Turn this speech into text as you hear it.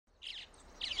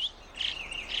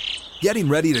Getting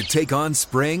ready to take on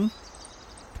spring?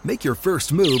 Make your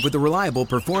first move with the reliable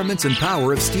performance and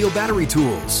power of Steel battery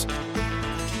tools.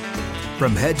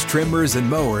 From hedge trimmers and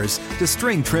mowers to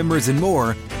string trimmers and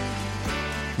more,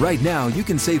 right now you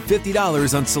can save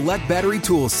 $50 on select battery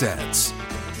tool sets.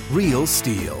 Real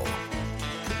Steel.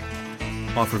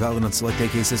 Offer valid on select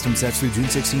AK system sets through June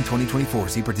 16, 2024.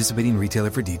 See participating retailer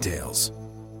for details.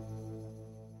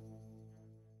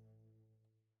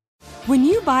 When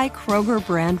you buy Kroger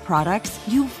brand products,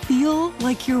 you feel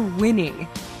like you're winning.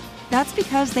 That's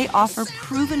because they offer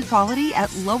proven quality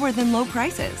at lower than low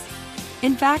prices.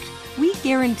 In fact, we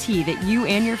guarantee that you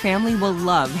and your family will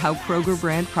love how Kroger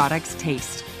brand products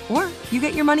taste, or you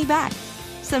get your money back.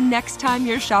 So next time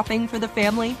you're shopping for the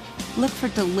family, look for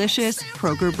delicious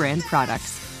Kroger brand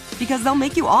products, because they'll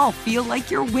make you all feel like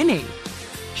you're winning.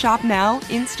 Shop now,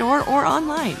 in-store, or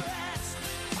online.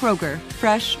 Kroger,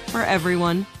 fresh for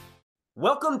everyone.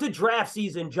 Welcome to draft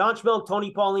season. John Schmelk,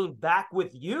 Tony Pauline back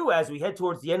with you as we head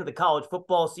towards the end of the college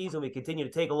football season. We continue to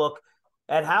take a look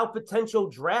at how potential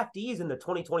draftees in the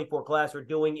 2024 class are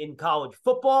doing in college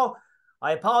football.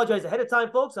 I apologize ahead of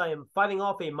time, folks. I am fighting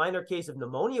off a minor case of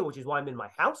pneumonia, which is why I'm in my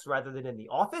house rather than in the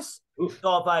office. Oof.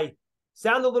 So if I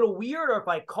sound a little weird or if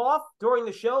I cough during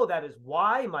the show, that is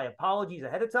why. My apologies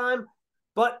ahead of time.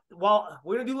 But while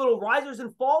we're going to do little risers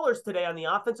and fallers today on the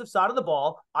offensive side of the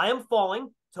ball, I am falling.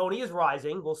 Tony is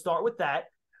rising. We'll start with that.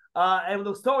 And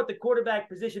we'll start with the quarterback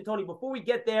position. Tony, before we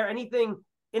get there, anything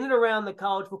in and around the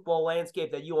college football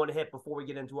landscape that you want to hit before we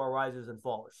get into our risers and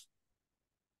fallers?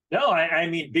 No, I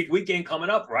mean, big weekend coming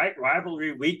up, right?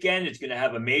 Rivalry weekend. It's going to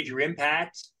have a major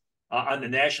impact on the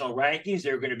national rankings.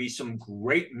 There are going to be some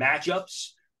great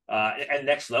matchups and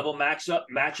next level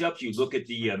matchups. You look at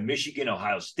the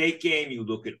Michigan-Ohio State game. You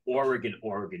look at Oregon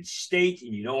State.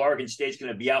 And you know Oregon State's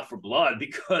going to be out for blood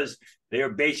because they are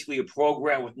basically a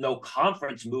program with no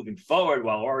conference moving forward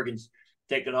while Oregon's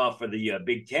taking off for the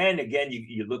Big Ten. Again,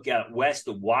 you look out west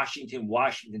of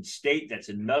Washington State. That's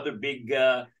another big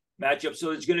matchup.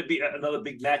 So it's going to be another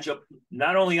big matchup,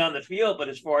 not only on the field, but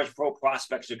as far as pro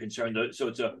prospects are concerned. So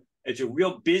it's a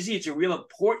real busy, it's a real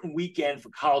important weekend for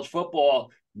college football,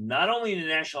 not only in the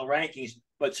national rankings,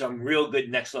 but some real good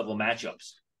next level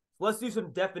matchups. Let's do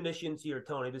some definitions here,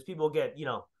 Tony, because people get,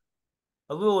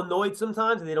 a little annoyed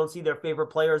sometimes and they don't see their favorite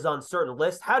players on certain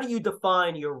lists. How do you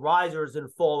define your risers and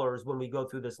fallers when we go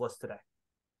through this list today?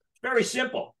 Very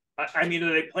simple. I mean,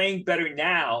 are they playing better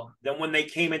now than when they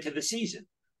came into the season?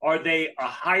 Are they a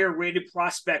higher rated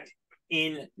prospect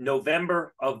in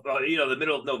November of, the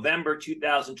middle of November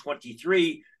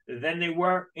 2023 than they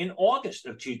were in August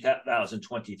of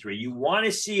 2023? You want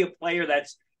to see a player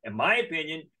that's, in my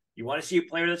opinion, you want to see a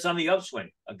player that's on the upswing,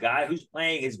 a guy who's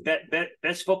playing his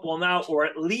best football now, or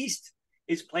at least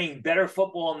is playing better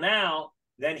football now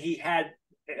than he had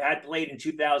played in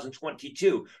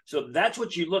 2022. So that's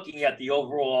what you're looking at, the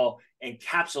overall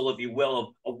encapsule, if you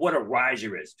will, of what a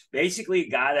riser is. Basically a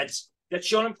guy that's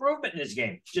shown improvement in his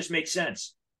game. It just makes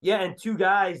sense. Yeah, and two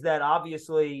guys that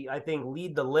obviously I think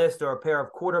lead the list are a pair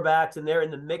of quarterbacks, and they're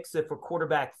in the mix for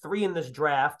quarterback 3 in this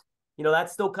draft.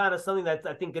 That's still kind of something that's,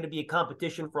 I think, going to be a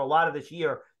competition for a lot of this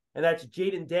year, and that's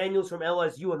Jaden Daniels from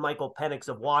LSU and Michael Penix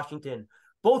of Washington.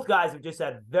 Both guys have just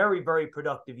had very, very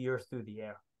productive years through the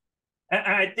air. And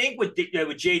I think what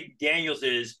Jaden Daniels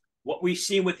is, what we've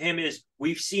seen with him is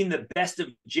we've seen the best of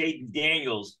Jaden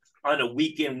Daniels on a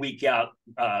week in, week out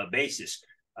basis,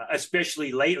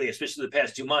 especially lately, especially the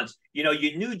past 2 months. You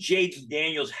knew Jaden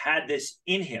Daniels had this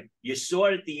in him. You saw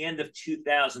it at the end of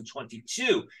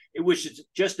 2022. It was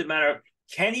just a matter of,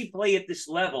 can he play at this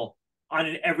level on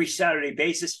an every Saturday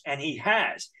basis? And he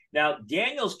has. Now,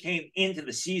 Daniels came into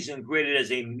the season graded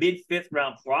as a mid-fifth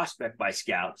round prospect by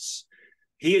scouts.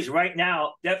 He is right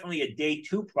now definitely a day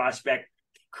 2 prospect.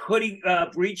 Could he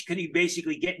breach? Could he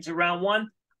basically get into round 1?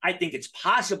 I think it's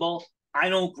possible. I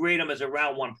don't grade him as a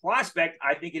round 1 prospect.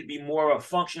 I think it'd be more a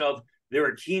function of there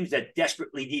are teams that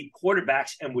desperately need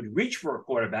quarterbacks and would reach for a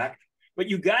quarterback. But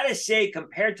you got to say,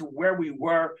 compared to where we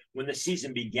were when the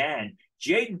season began,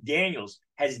 Jaden Daniels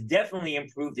has definitely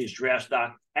improved his draft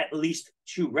stock at least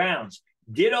 2 rounds.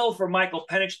 Ditto for Michael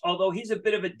Penix, although he's a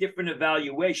bit of a different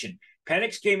evaluation.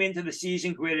 Penix came into the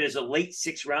season graded as a late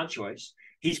 6th round choice.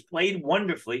 He's played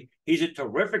wonderfully. He's a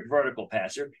terrific vertical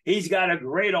passer. He's got a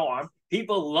great arm.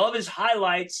 People love his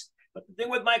highlights. But the thing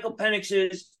with Michael Penix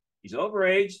is he's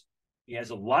overaged. He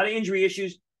has a lot of injury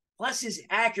issues. Plus his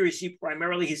accuracy,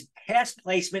 primarily his pass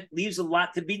placement, leaves a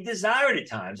lot to be desired at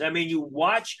times. I mean, you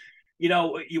watch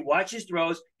you watch his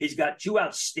throws. He's got two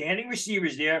outstanding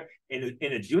receivers there in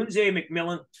Odunze and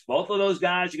McMillan. Both of those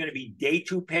guys are going to be day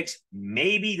 2 picks,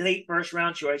 maybe late first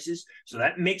round choices. So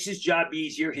that makes his job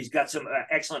easier. He's got some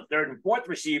excellent 3rd and 4th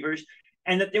receivers.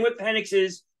 And the thing with Penix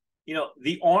is,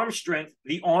 the arm strength,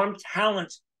 the arm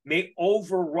talent may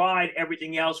override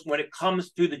everything else when it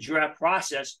comes to the draft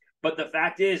process. But the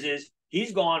fact is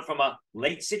he's gone from a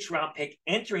late 6th round pick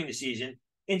entering the season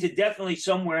into definitely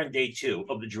somewhere in day 2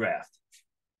 of the draft.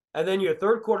 And then your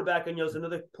third quarterback, and is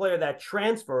another player that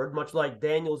transferred, much like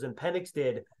Daniels and Penix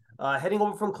did, heading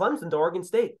over from Clemson to Oregon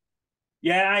State.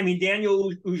 Yeah, I mean,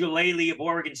 Daniel Ujulele of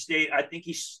Oregon State, I think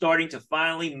he's starting to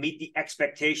finally meet the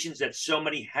expectations that so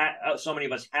many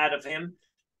of us had of him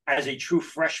as a true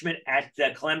freshman at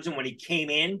Clemson when he came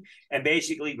in and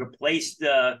basically replaced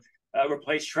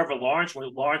Trevor Lawrence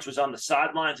when Lawrence was on the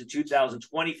sidelines in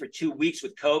 2020 for 2 weeks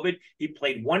with COVID. He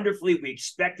played wonderfully. We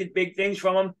expected big things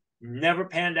from him. Never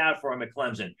panned out for him at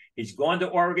Clemson. He's gone to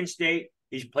Oregon State.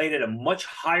 He's played at a much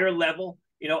higher level.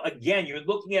 Again, you're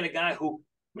looking at a guy who,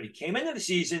 when he came into the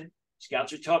season,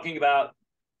 scouts are talking about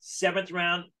 7th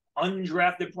round,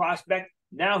 undrafted prospect.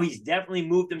 Now he's definitely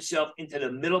moved himself into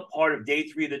the middle part of day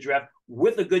 3 of the draft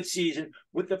with a good season,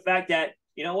 with the fact that,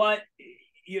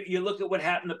 you look at what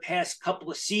happened the past couple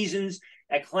of seasons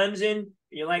at Clemson,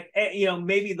 you're like,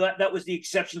 maybe that was the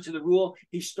exception to the rule.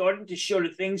 He's starting to show the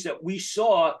things that we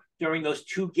saw during those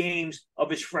 2 games of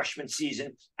his freshman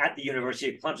season at the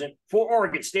University of Clemson for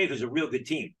Oregon State, who's a real good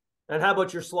team. And how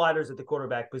about your sliders at the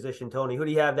quarterback position, Tony? Who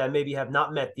do you have that maybe have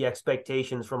not met the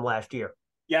expectations from last year?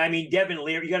 Yeah, I mean, Devin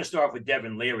Leary, you got to start off with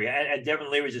Devin Leary. And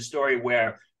Devin Leary is a story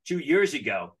where 2 years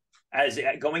ago, as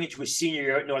going into his senior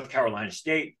year at North Carolina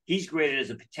State, he's graded as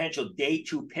a potential day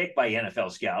 2 pick by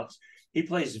NFL scouts. He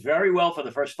plays very well for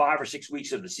the first 5 or 6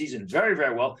 weeks of the season, very,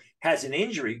 very well, has an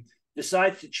injury,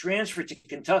 decides to transfer to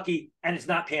Kentucky, and it's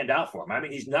not panned out for him. I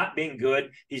mean, he's not been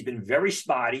good. He's been very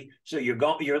spotty. So you're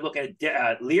looking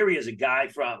at Leary as a guy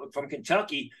from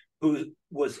Kentucky who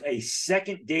was a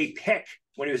 2nd day pick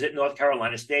when he was at North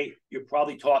Carolina State. You're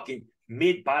probably talking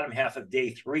bottom half of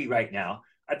day 3 right now.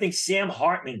 I think Sam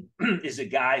Hartman is a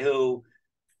guy who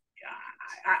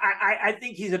I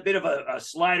think he's a bit of a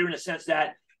slider in the sense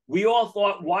that we all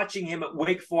thought watching him at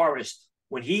Wake Forest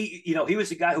when he was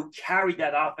the guy who carried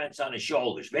that offense on his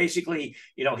shoulders. Basically,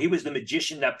 he was the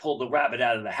magician that pulled the rabbit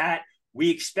out of the hat. We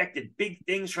expected big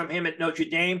things from him at Notre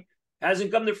Dame.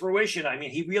 Hasn't come to fruition. I mean,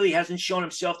 he really hasn't shown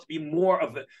himself to be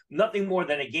nothing more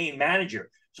than a game manager.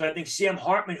 So I think Sam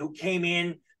Hartman, who came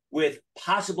in with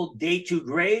possible day 2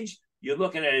 grades, you're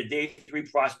looking at a day 3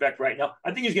 prospect right now.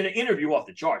 I think he's going to interview off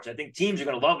the charts. I think teams are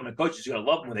going to love him and coaches are going to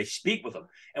love him when they speak with him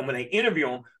and when they interview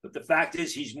him. But the fact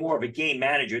is he's more of a game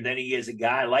manager than he is a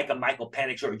guy like a Michael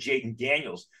Penix or a Jaden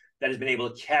Daniels that has been able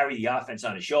to carry the offense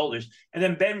on his shoulders. And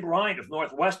then Ben Bryant of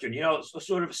Northwestern, it's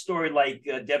sort of a story like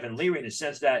Devin Leary in the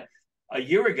sense that a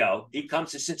year ago, he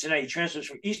comes to Cincinnati, he transfers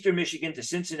from Eastern Michigan to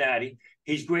Cincinnati.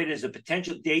 He's graded as a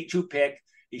potential day 2 pick.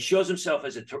 He shows himself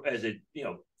as a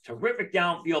terrific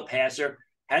downfield passer,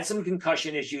 had some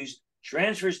concussion issues,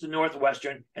 transfers to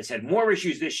Northwestern, has had more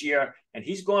issues this year, and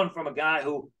he's gone from a guy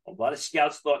who a lot of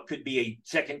scouts thought could be a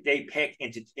 2nd day pick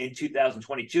in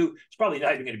 2022. It's probably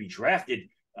not even going to be drafted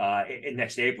in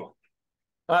next April.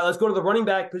 All right, let's go to the running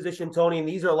back position, Tony. And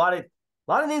these are a lot of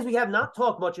names we have not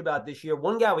talked much about this year.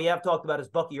 One guy we have talked about is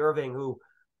Bucky Irving, who,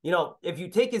 if you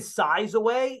take his size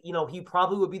away, he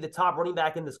probably would be the top running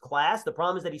back in this class. The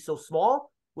problem is that he's so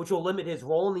small, which will limit his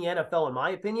role in the NFL, in my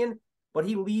opinion. But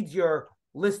he leads your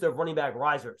list of running back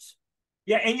risers.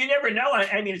 Yeah, and you never know.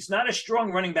 I mean, it's not a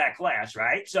strong running back class,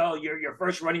 right? So your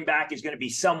first running back is going to be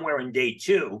somewhere in day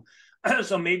 2.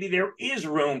 So maybe there is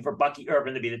room for Bucky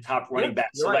Irving to be the top running back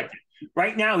selected.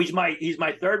 Right now, he's my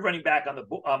 3rd running back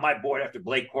on my board after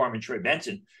Blake Corum and Trey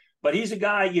Benson. But he's a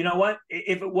guy, you know what?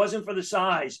 If it wasn't for the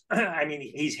size, I mean,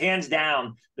 he's hands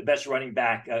down the best running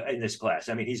back in this class.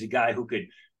 I mean, he's a guy who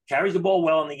carries the ball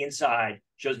well on the inside,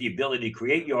 shows the ability to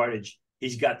create yardage.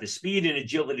 He's got the speed and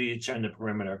agility to turn the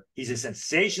perimeter. He's a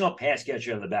sensational pass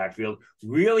catcher in the backfield.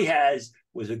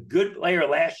 Was a good player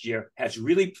last year, has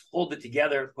really put it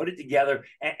together,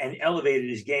 and elevated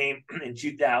his game in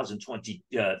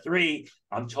 2023.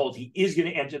 I'm told he is going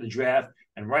to enter the draft.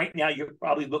 And right now you're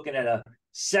probably looking at a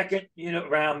 2nd,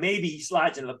 round. Maybe he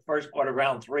slides into the first part of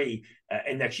round 3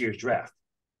 in next year's draft.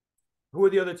 Who are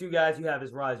the other 2 guys you have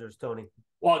as risers, Tony?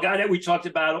 Well, a guy that we talked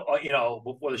about,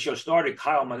 before the show started,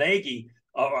 Kyle Monaghy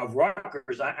of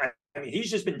Rutgers. I I mean,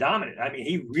 he's just been dominant. I mean,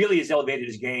 he really has elevated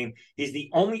his game. He's the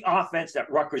only offense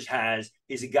that Rutgers has.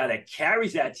 He's a guy that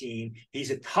carries that team. He's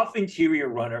a tough interior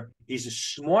runner. He's a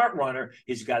smart runner.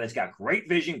 He's a guy that's got great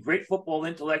vision, great football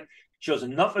intellect, shows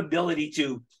enough ability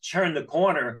to turn the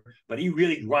corner, but he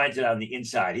really grinds it out on the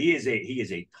inside. He is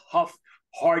a tough,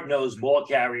 hard-nosed ball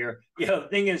carrier. The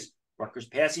thing is, Rutgers'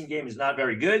 passing game is not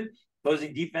very good.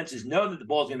 Opposing defenses know that the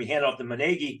ball is going to be handed off to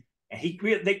Manegi, and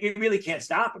they really can't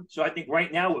stop him. So I think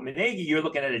right now with Manegi, you're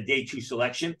looking at a day 2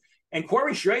 selection. And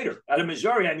Corey Schrader out of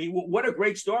Missouri, I mean, what a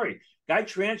great story. Guy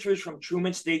transfers from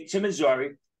Truman State to Missouri.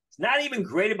 It's not even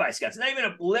graded by scouts. It's not even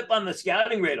a blip on the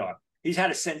scouting radar. He's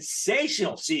had a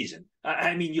sensational season.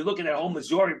 I mean, you look at that whole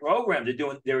Missouri program,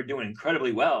 they were doing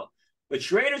incredibly well. But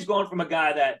Schrader's going from a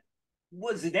guy that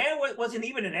wasn't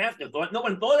even an afterthought. No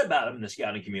one thought about him in the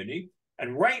scouting community.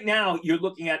 And right now, you're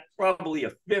looking at probably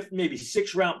a 5th, maybe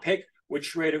 6th round pick with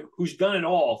Schrader, who's done it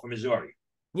all for Missouri.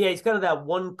 Yeah, he's kind of that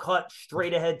one-cut,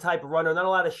 straight-ahead type of runner. Not a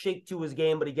lot of shake to his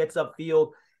game, but he gets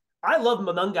upfield. I love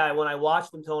Monangai when I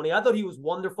watched him, Tony. I thought he was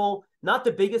wonderful. Not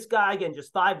the biggest guy, again,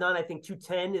 just 5'9", I think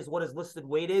 210 is what his listed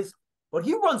weight is. But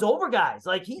he runs over guys.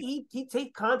 Like, he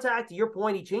takes contact, to your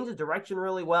point. He changes direction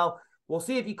really well. We'll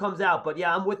see if he comes out. But,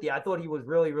 yeah, I'm with you. I thought he was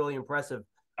really, really impressive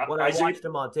when I watched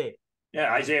him on tape.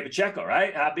 Yeah, Isaiah Pacheco,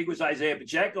 right? How big was Isaiah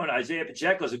Pacheco? And Isaiah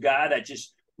Pacheco is a guy that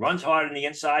just runs hard on the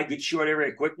inside, good short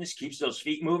area quickness, keeps those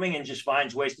feet moving, and just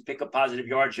finds ways to pick up positive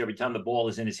yardage every time the ball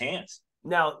is in his hands.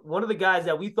 Now, one of the guys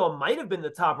that we thought might have been the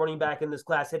top running back in this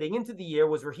class heading into the year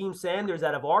was Raheem Sanders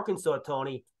out of Arkansas,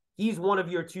 Tony. He's one of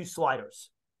your 2 sliders.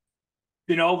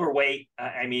 Been overweight.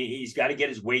 I mean, he's got to get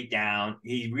his weight down.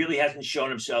 He really hasn't shown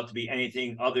himself to be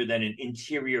anything other than an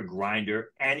interior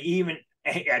grinder. And even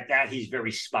at that, he's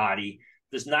very spotty.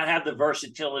 Does not have the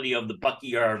versatility of the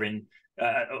Bucky Irvin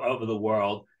of the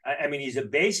world. I mean, he's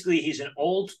an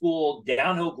old school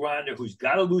downhill grinder who's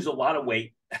got to lose a lot of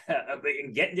weight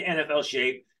and get into NFL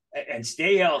shape and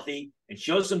stay healthy and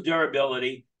show some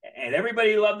durability. And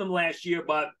everybody loved him last year,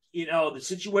 but the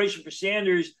situation for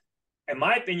Sanders, in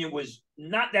my opinion, was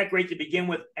not that great to begin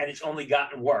with, and it's only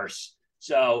gotten worse.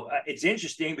 So it's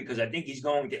interesting because I think he's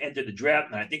going to enter the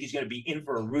draft, and I think he's going to be in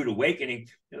for a rude awakening.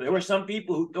 There were some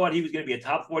people who thought he was going to be a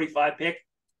top 45 pick.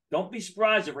 Don't be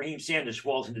surprised if Raheem Sanders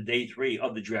falls into day 3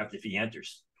 of the draft if he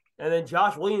enters. And then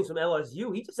Josh Williams from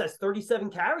LSU, he just has 37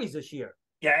 carries this year.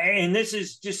 Yeah, and this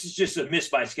is just a miss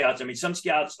by scouts. I mean,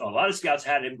 a lot of scouts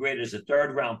had him graded as a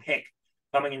 3rd-round pick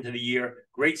coming into the year.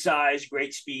 Great size,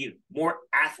 great speed, more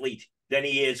athlete than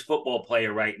he is football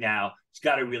player right now. He's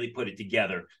got to really put it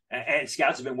together. And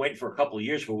scouts have been waiting for a couple of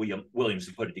years for Williams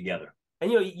to put it together.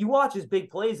 And, you watch his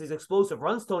big plays, his explosive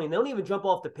runs, Tony, and they don't even jump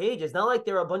off the page. It's not like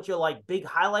there are a bunch of, big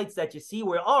highlights that you see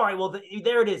where, all right, well,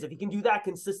 there it is. If he can do that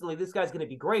consistently, this guy's going to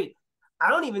be great. I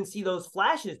don't even see those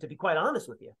flashes, to be quite honest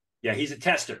with you. Yeah, he's a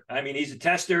tester. I mean, he's a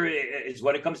tester is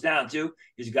what it comes down to.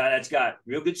 He's a guy that's got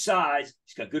real good size.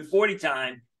 He's got good 40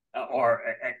 time or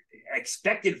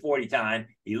expected 40 time.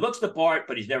 He looks the part,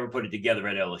 but he's never put it together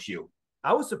at LSU.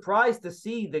 I was surprised to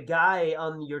see the guy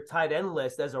on your tight end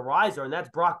list as a riser, and that's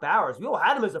Brock Bowers. We all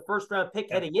had him as a 1st-round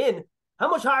pick heading in. How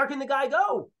much higher can the guy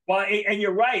go? Well, and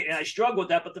you're right, and I struggle with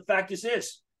that, but the fact is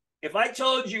this. If I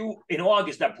told you in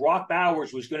August that Brock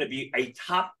Bowers was going to be a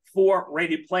top 4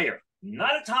 rated player,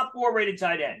 not a top 4 rated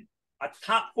tight end, a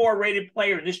top 4 rated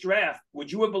player in this draft,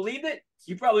 would you have believed it?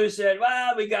 You probably would have said,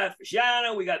 well, we got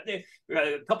Fasciano, we got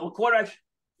a couple of quarterbacks.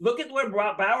 Look at where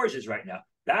Brock Bowers is right now.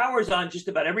 Bowers on just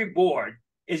about every board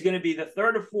is going to be the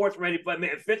 3rd or 4th rated,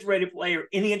 5th rated player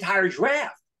in the entire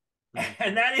draft.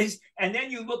 And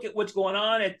then you look at what's going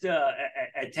on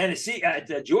at Tennessee,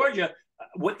 at Georgia,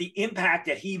 what the impact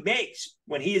that he makes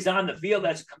when he is on the field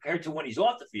as compared to when he's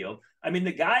off the field. I mean,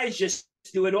 the guy is just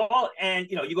do it all. And,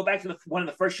 you go back to one of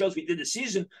the first shows we did this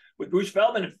season with Bruce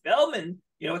Feldman, and Feldman,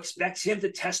 expects him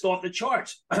to test off the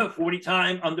charts, 40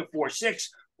 time under 4.6,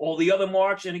 all the other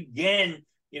marks. And again,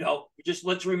 just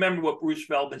let's remember what Bruce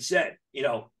Feldman said.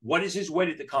 What is his weight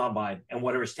at the combine and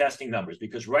what are his testing numbers?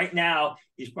 Because right now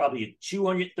he's probably a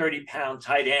 230-pound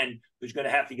tight end who's going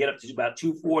to have to get up to about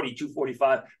 240,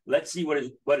 245. Let's see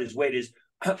what his weight is.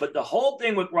 But the whole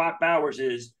thing with Brock Bowers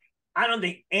is I don't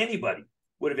think anybody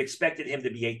would have expected him to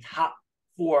be a top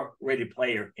 4 rated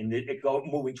player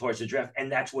moving towards the draft,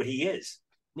 and that's what he is.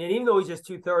 And even though he's just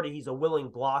 230, he's a willing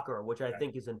blocker, which I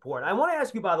think is important. I want to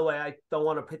ask you, by the way, I don't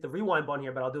want to hit the rewind button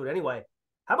here, but I'll do it anyway.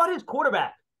 How about his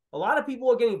quarterback? A lot of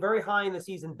people are getting very high in the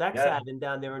season. Beck's had him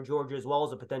down there in Georgia as well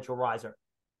as a potential riser.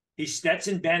 He's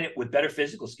Stetson Bennett with better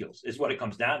physical skills is what it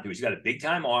comes down to. He's got a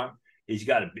big-time arm. He's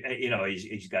got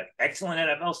he's got excellent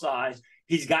NFL size.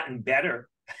 He's gotten better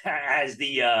as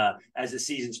the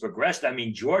season's progressed. I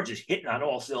mean, George is hitting on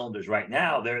all cylinders right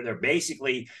now. They're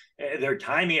basically they're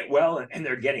timing it well, and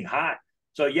they're getting hot.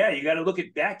 So yeah, you got to look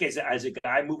at Beck as a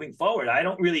guy moving forward. I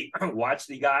don't really watch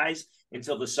the guys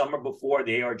until the summer before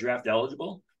they are draft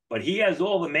eligible, but he has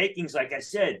all the makings, like I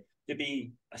said, to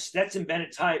be a Stetson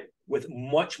Bennett type with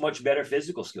much better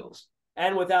physical skills.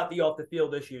 And without the off the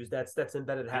field issues that Stetson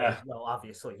Bennett had as well,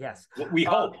 obviously. Yes. We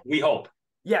hope.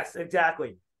 Yes,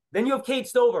 exactly. Then you have Cade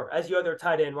Stover as your other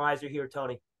tight end riser here,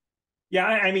 Tony. Yeah,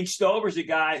 I mean, Stover's a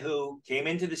guy who came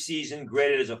into the season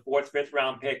graded as a 4th, 5th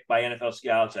round pick by NFL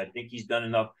scouts. I think he's done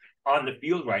enough on the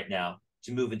field right now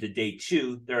to move into day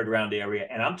 2, 3rd round area.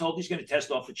 And I'm told he's going to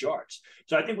test off the charts.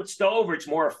 So I think with Stover, it's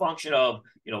more a function of,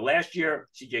 last year,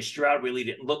 CJ Stroud really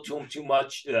didn't look to him too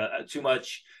much.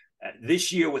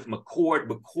 This year with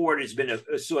McCord has been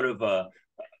a sort of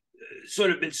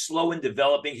been slow in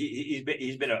developing. He's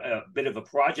been a bit of a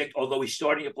project, although he's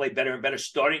starting to play better and better,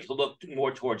 starting to look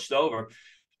more towards Stover.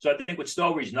 So I think with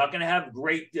Stover, he's not going to have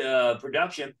great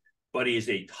production, but he is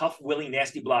a tough, willing,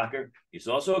 nasty blocker. He's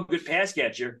also a good pass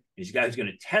catcher. He's a guy who's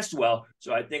going to test well.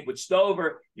 So I think with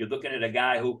Stover, you're looking at a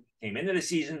guy who came into the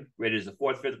season rated as a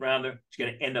 4th, 5th rounder. He's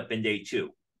going to end up in day 2.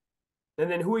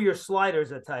 And then who are your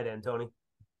sliders at tight end, Tony?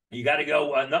 You got to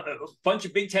go a bunch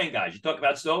of Big Ten guys. You talk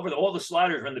about Stover, all the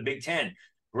sliders are in the Big Ten.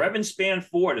 Brevin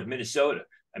Spann-Ford of Minnesota.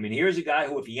 I mean, here's a guy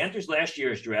who, if he enters last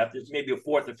year's draft, it's maybe a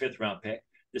 4th or 5th round pick,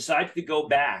 decides to go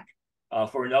back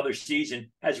for another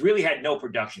season, has really had no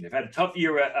production. They've had a tough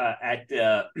year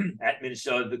at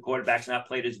Minnesota. The quarterback's not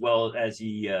played as well as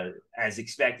he as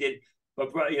expected.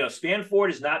 But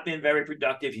Spann-Ford has not been very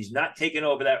productive. He's not taken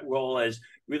over that role as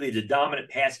really the dominant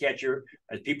pass catcher,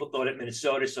 as people thought at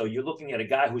Minnesota. So you're looking at a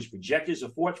guy who's projected as a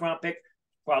 4th round pick.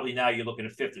 Probably now you're looking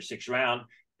at 5th or 6th round.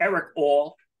 Eric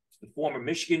All, the former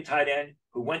Michigan tight end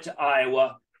who went to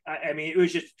Iowa. I mean, it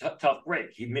was just a tough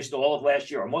break. He missed all of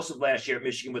last year, or most of last year at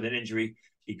Michigan with an injury.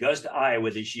 He goes to Iowa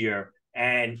this year,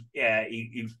 and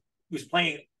he was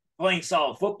playing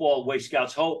solid football, the way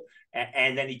scouts hope,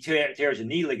 and then he tears a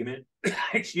knee ligament.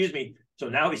 Excuse me. So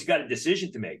now he's got a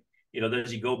decision to make.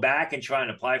 Does he go back and try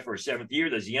and apply for a 7th year?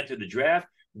 Does he enter the draft?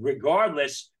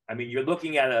 Regardless, I mean, you're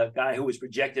looking at a guy who was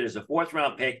projected as a 4th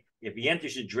round pick. If he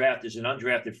enters the draft as an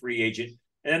undrafted free agent,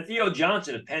 and then Theo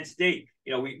Johnson of Penn State.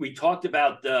 We talked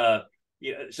about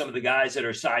some of the guys that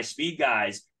are size speed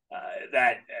guys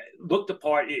that looked the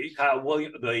part. Kyle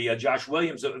Williams, Josh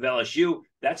Williams of LSU.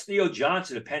 That's Theo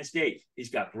Johnson of Penn State.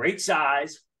 He's got great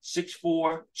size,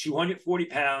 6'4", 240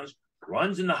 pounds,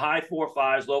 runs in the high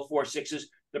 4.5s, low 4.6s.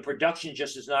 The production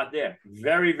just is not there.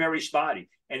 Very, very spotty.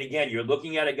 And again, you're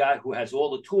looking at a guy who has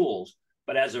all the tools,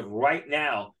 but as of right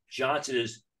now, Johnson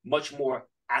is much more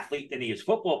athlete than he is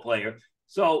football player.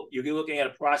 So you're looking at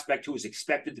a prospect who is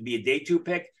expected to be a day 2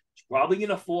 pick. It's probably going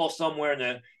to fall somewhere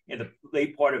in the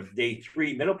late part of day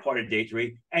 3, middle part of day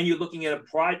 3, and you're looking at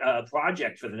a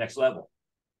project for the next level.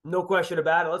 No question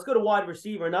about it. Let's go to wide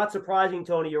receiver. Not surprising,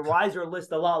 Tony. Your riser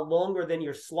list a lot longer than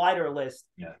your slider list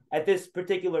at this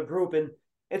particular group, and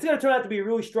it's going to turn out to be a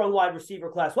really strong wide receiver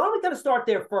class. Why don't we kind of start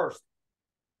there first?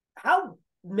 How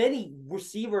many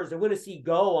receivers are going to see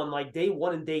go on like day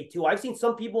 1 and day 2? I've seen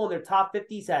some people in their top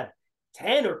 50s have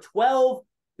 10 or 12.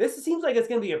 This seems like it's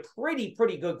going to be a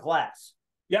pretty good class.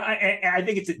 Yeah, I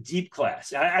think it's a deep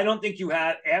class. I don't think you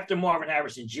have, after Marvin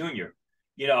Harrison Jr.,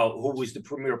 who was the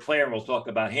premier player, and we'll talk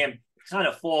about him, kind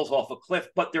of falls off a cliff.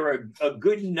 But there are a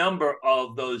good number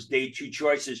of those day 2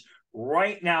 choices.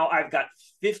 Right now, I've got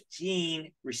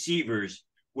 15 receivers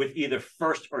with either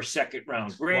 1st or 2nd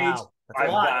round grades.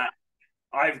 Wow,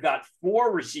 I've got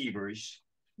 4 receivers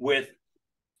with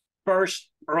 1st,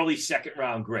 early 2nd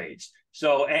round grades.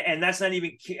 So, and that's not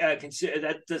even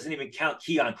that doesn't even count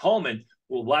Keon Coleman,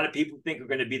 who a lot of people think are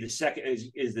going to be the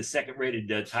second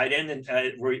rated tight end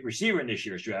and receiver in this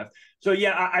year's draft. So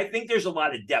yeah, I think there's a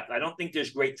lot of depth. I don't think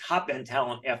there's great top end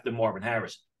talent after Marvin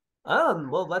Harrison.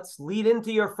 Well, let's lead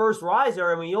into your first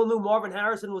riser. I mean, you all knew Marvin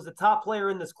Harrison was the top player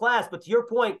in this class, but to your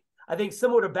point, I think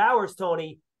similar to Bowers,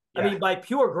 Tony, I mean, by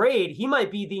pure grade, he might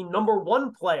be the number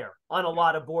 1 player on a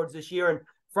lot of boards this year. And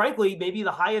frankly, maybe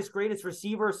the highest graded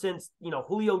receiver since,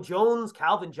 Julio Jones,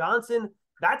 Calvin Johnson.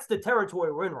 That's the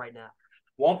territory we're in right now.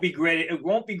 It won't be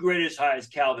graded as high as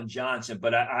Calvin Johnson,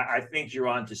 but I think you're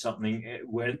onto something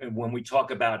when we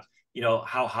talk about,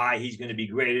 how high he's going to be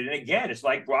graded. And again, it's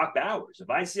like Brock Bowers. If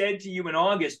I said to you in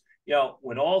August,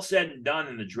 when all said and done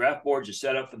and the draft boards are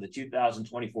set up for the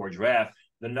 2024 draft,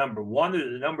 the number 1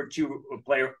 or the number 2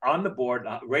 player on the board,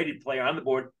 rated player on the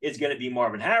board, is going to be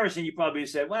Marvin Harrison. You probably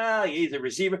said, well, he's a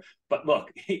receiver. But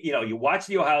look, you watch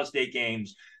the Ohio State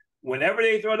games. Whenever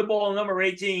they throw the ball on number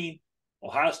 18,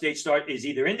 Ohio State is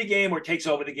either in the game or takes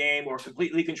over the game or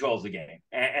completely controls the game.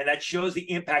 And that shows the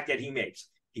impact that he makes.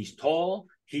 He's tall,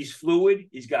 he's fluid,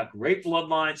 he's got great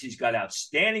bloodlines, he's got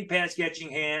outstanding pass catching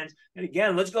hands. And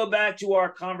again, let's go back to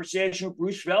our conversation with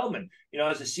Bruce Feldman.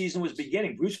 As the season was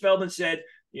beginning, Bruce Feldman said,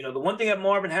 the one thing that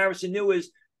Marvin Harrison knew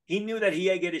is he knew that he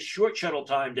had to get his short shuttle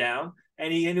time down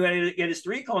and he knew how to get his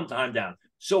 3-cone time down.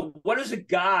 So what is a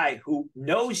guy who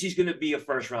knows he's going to be a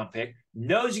first-round pick,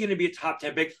 knows he's going to be a top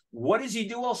 10 pick, what does he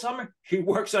do all summer? He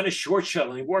works on his short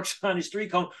shuttle. He works on his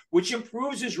 3-cone, which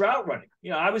improves his route running.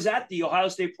 I was at the Ohio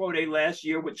State Pro Day last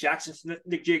year with Jackson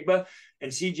Smith-Njigba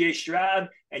and C.J. Stroud,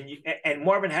 and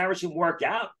Marvin Harrison worked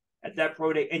out at that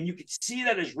pro day, and you could see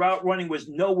that his route running was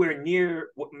nowhere near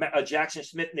what Jackson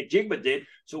Smith-Njigba did.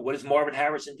 So what does Marvin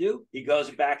Harrison do? He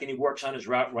goes back and he works on his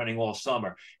route running all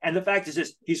summer. And the fact is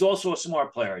this, he's also a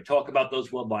smart player. I talk about those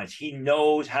bloodlines. He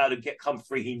knows how to come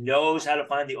free. He knows how to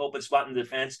find the open spot in the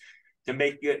defense to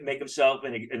make himself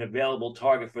an available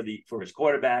target for his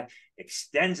quarterback,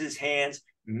 extends his hands,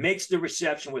 makes the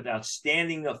reception with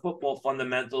outstanding football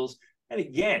fundamentals. And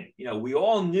again, we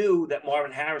all knew that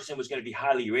Marvin Harrison was going to be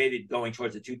highly rated going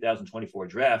towards the 2024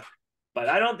 draft, but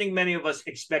I don't think many of us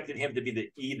expected him to be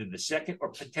either the second or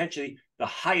potentially the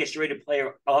highest rated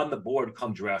player on the board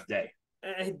come draft day.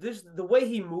 The way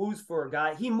he moves for a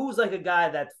guy, he moves like a guy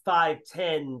that's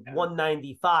 5'10",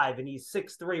 195, and he's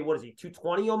 6'3", what is he,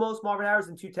 220 almost, Marvin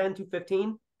Harrison, 210,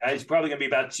 215? He's probably going to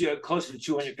be about closer to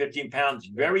 215 pounds.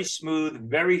 Very smooth,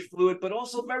 very fluid, but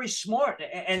also very smart.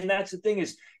 And that's the thing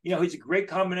is, he's a great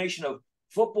combination of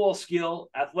football skill,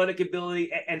 athletic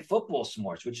ability, and football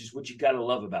smarts, which is what you got to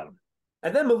love about him.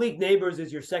 And then Malik Nabers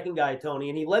is your second guy, Tony,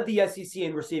 and he led the SEC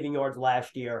in receiving yards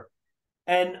last year.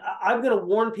 And I'm going to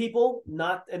warn people,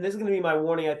 and this is going to be my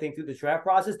warning, I think, through the draft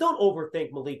process, don't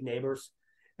overthink Malik Nabers.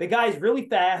 The guy's really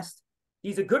fast.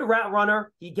 He's a good route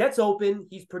runner. He gets open.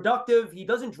 He's productive. He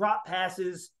doesn't drop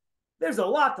passes. There's a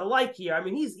lot to like here. I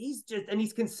mean,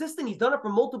 he's consistent. He's done it for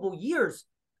multiple years.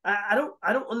 I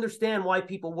don't understand why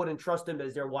people wouldn't trust him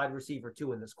as their wide receiver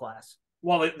 2 in this class.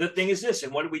 Well, the thing is this,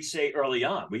 and what did we say early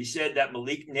on? We said that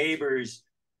Malik Nabers'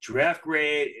 draft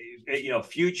grade,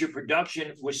 future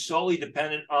production was solely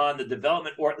dependent on the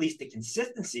development or at least the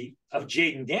consistency of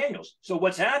Jayden Daniels. So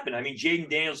what's happened? I mean, Jayden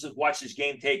Daniels has watched his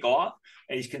game take off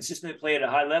and he's consistently played at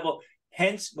a high level.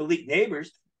 Hence, Malik Nabers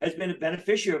has been a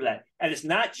beneficiary of that. And it's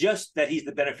not just that he's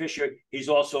the beneficiary, he's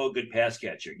also a good pass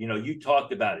catcher. You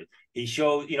talked about it. He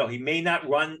showed, he may not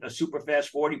run a super fast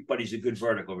 40, but he's a good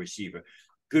vertical receiver.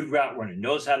 Good route runner,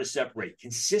 knows how to separate,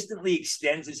 consistently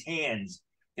extends his hands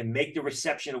and make the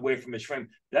reception away from his frame.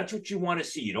 That's what you want to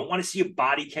see. You don't want to see a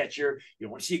body catcher. You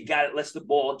don't want to see a guy that lets the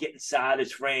ball get inside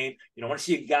his frame. You don't want to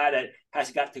see a guy that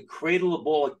has got to cradle the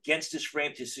ball against his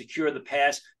frame to secure the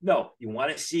pass. No, you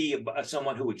want to see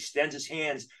someone who extends his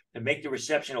hands to make the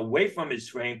reception away from his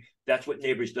frame. That's what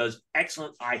Nabers does.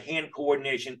 Excellent eye-hand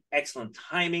coordination, excellent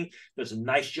timing, does a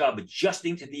nice job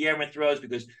adjusting to the airman throws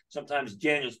because sometimes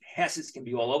Daniels' passes can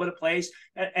be all over the place.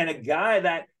 And a guy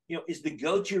that, is the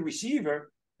go-to receiver,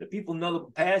 that people know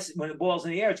the pass when the ball's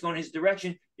in the air, it's going his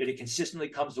direction, yet it consistently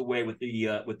comes away with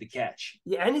the catch.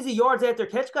 Yeah, and he's a yards after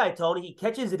catch guy, Tony. He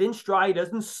catches it in stride. He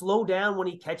doesn't slow down when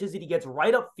he catches it. He gets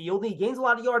right upfield, and he gains a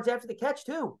lot of yards after the catch,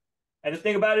 too. And the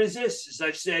thing about it is this, as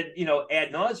I've said,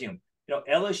 ad nauseum,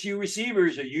 LSU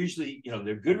receivers are usually,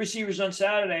 they're good receivers on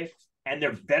Saturday, and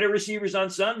they're better receivers on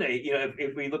Sunday,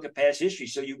 if we look at past history.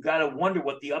 So you've got to wonder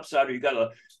what the upside, or you've got to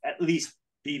at least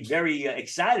be very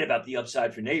excited about the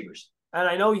upside for Nabers. And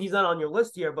I know he's not on your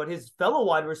list here, but his fellow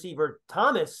wide receiver,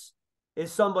 Thomas, is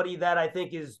somebody that I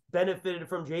think is benefited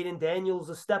from Jayden Daniels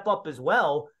a step up as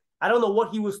well. I don't know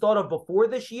what he was thought of before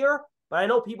this year, but I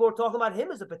know people are talking about him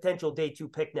as a potential day 2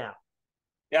 pick now.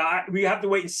 Yeah, we have to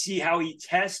wait and see how he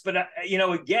tests. But,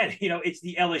 again, it's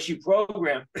the LSU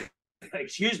program,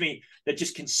 that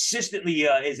just consistently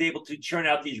is able to churn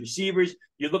out these receivers.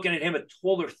 You're looking at him, a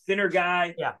taller, thinner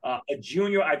guy, a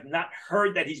junior. I've not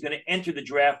heard that he's going to enter the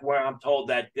draft, where I'm told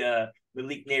that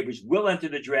Malik Nabers will enter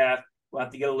the draft. We'll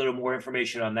have to get a little more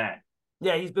information on that.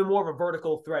 Yeah, he's been more of a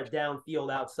vertical threat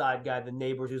downfield outside guy than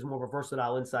Nabers, who's more of a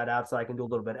versatile inside-outside, can do a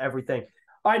little bit of everything.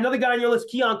 All right, another guy on your list,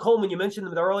 Keon Coleman. You mentioned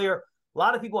him earlier. A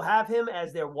lot of people have him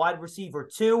as their wide receiver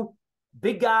 2.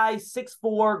 Big guy,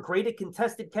 6'4", great at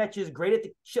contested catches, great at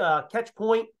the catch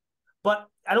point. But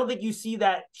I don't think you see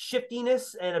that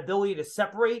shiftiness and ability to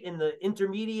separate in the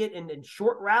intermediate and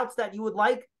short routes that you would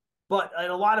like. But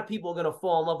a lot of people are going to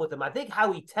fall in love with him. I think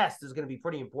how he tests is going to be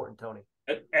pretty important, Tony.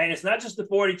 And it's not just the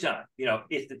 40 time,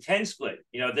 it's the 10 split.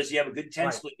 Does he have a good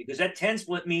 10 split? Because that 10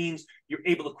 split means you're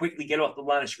able to quickly get off the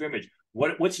line of scrimmage.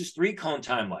 What's his 3-cone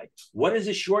time like? What is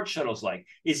his short shuttles like?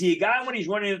 Is he a guy when he's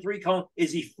running the 3-cone?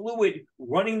 Is he fluid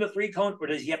running the 3-cone, or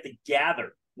does he have to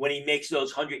gather when he makes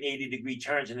those 180-degree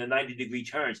turns and the 90-degree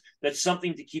turns? That's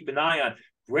something to keep an eye on.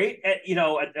 Great at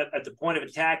the point of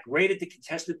attack. Great at the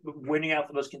contested, winning out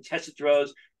for those contested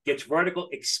throws. Gets vertical,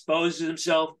 exposes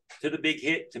himself to the big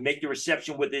hit to make the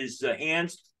reception with his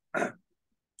hands.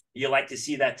 You like to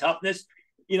see that toughness.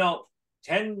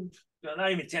 15,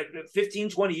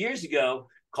 20 years ago,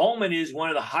 Coleman is one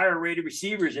of the higher rated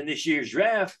receivers in this year's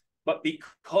draft. But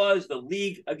because the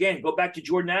league, again, go back to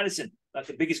Jordan Addison, not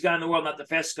the biggest guy in the world, not the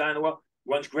fastest guy in the world,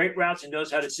 runs great routes and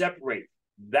knows how to separate.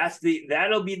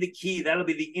 That'll be the key. That'll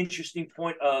be the interesting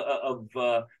point of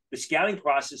the scouting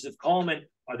process of Coleman.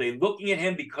 Are they looking at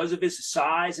him because of his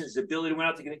size and his ability to win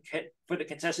out for the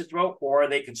contested throw, or are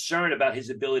they concerned about his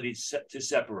ability to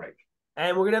separate?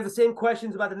 And we're going to have the same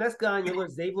questions about the next guy on your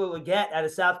list, Xavier Legette out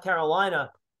of South Carolina.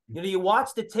 You watch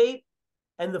the tape,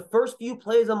 and the first few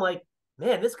plays, I'm like,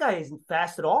 man, this guy isn't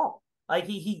fast at all. Like,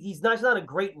 he's not a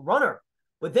great runner.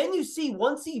 But then you see,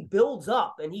 once he builds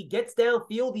up and he gets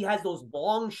downfield, he has those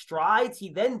long strides. He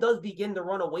then does begin to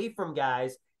run away from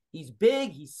guys. He's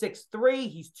big. He's 6'3".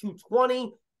 He's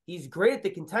 220. He's great at the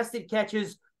contested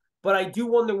catches. But I do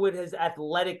wonder what his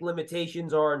athletic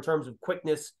limitations are in terms of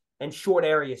quickness and short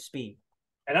area speed.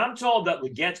 And I'm told that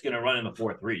Legette's going to run in the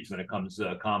 4.3s when it comes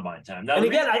to combine time. Now, and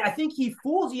again, I think he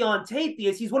fools you on tape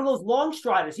because he's one of those long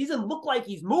striders. He doesn't look like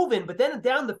he's moving, but then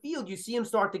down the field, you see him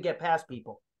start to get past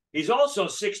people. He's also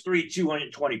 6'3",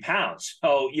 220 pounds.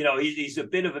 So, he's a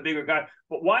bit of a bigger guy.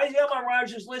 But why is he on my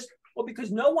Rodgers list? Well,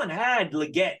 because no one had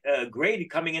Legette graded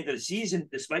coming into the season,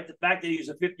 despite the fact that he was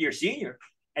a fifth-year senior.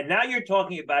 And now you're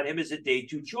talking about him as a day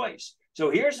 2 choice. So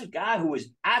here's a guy who has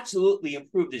absolutely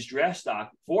improved his draft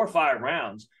stock 4 or 5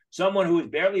 rounds, someone who is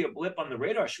barely a blip on the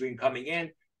radar screen coming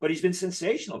in, but he's been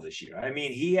sensational this year. I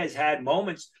mean, he has had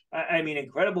moments,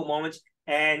 incredible moments.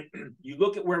 And you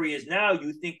look at where he is now,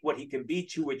 you think what he can be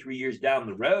 2 or 3 years down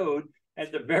the road.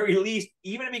 At the very least,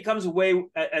 even if he comes away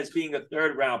as being a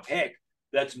 3rd-round pick,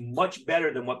 that's much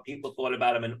better than what people thought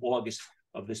about him in August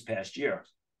of this past year.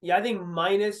 Yeah, I think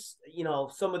minus,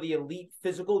 some of the elite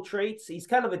physical traits, he's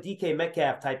kind of a DK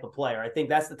Metcalf type of player. I think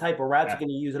that's the type of routes you're going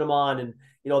to use him on, and,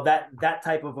 that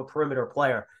type of a perimeter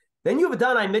player. Then you have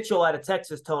Adonai Mitchell out of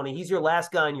Texas, Tony. He's your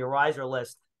last guy on your riser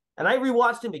list. And I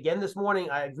rewatched him again this morning.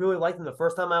 I really liked him the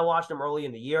first time I watched him early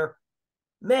in the year.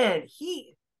 Man,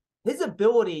 his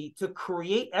ability to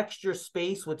create extra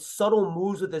space with subtle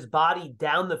moves with his body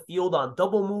down the field on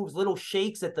double moves, little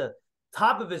shakes at the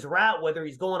top of his route, whether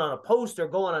he's going on a post or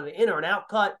going on an in or an out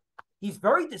cut. He's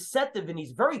very deceptive and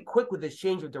he's very quick with his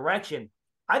change of direction.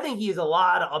 I think he has a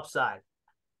lot of upside.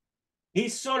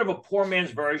 He's sort of a poor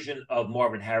man's version of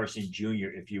Marvin Harrison Jr.,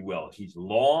 if you will. He's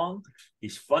long.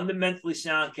 He's fundamentally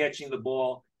sound catching the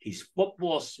ball. He's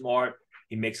football smart.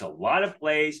 He makes a lot of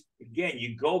plays. Again,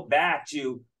 you go back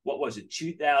to,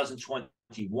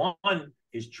 2021,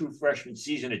 his true freshman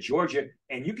season at Georgia,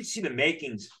 and you could see the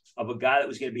makings of a guy that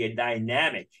was going to be a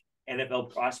dynamic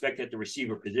NFL prospect at the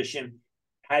receiver position.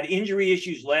 Had injury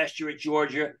issues last year at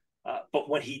Georgia, but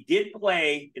when he did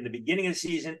play in the beginning of the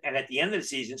season and at the end of the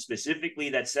season, specifically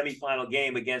that semifinal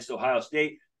game against Ohio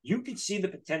State, you could see the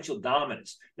potential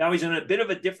dominance. Now he's in a bit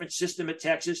of a different system at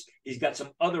Texas. He's got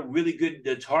some other really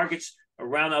good targets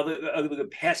around, other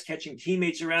pass-catching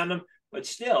teammates around him. But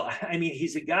still,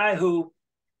 he's a guy who,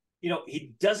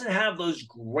 he doesn't have those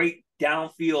great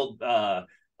downfield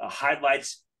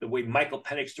highlights, the way Michael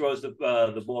Penix throws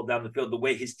the ball down the field, the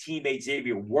way his teammate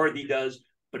Xavier Worthy does,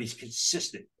 but he's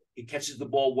consistent. He catches the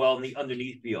ball well in the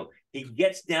underneath field. He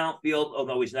gets downfield,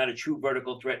 although he's not a true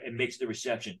vertical threat, and makes the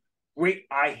reception. Great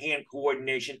eye-hand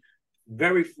coordination,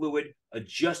 very fluid,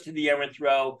 adjust to the errant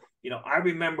throw. I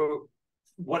remember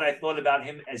what I thought about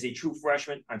him as a true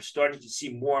freshman. I'm starting to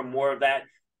see more and more of that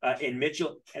in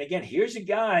Mitchell. And again, here's a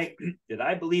guy that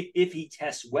I believe, if he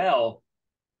tests well,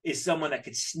 is someone that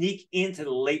could sneak into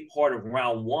the late part of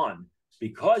round 1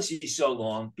 because he's so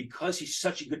long, because he's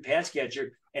such a good pass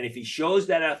catcher. And if he shows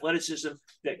that athleticism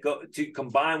that go to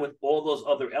combine with all those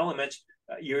other elements,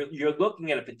 you're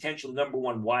looking at a potential number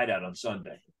 1 wideout on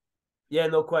Sunday. Yeah,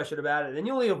 no question about it. And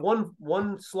you only have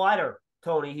one slider,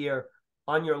 Tony, here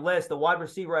on your list, the wide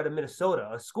receiver out of Minnesota,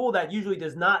 a school that usually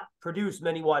does not produce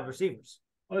many wide receivers.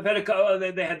 Well, they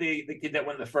had the kid that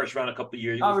went in the first round a couple of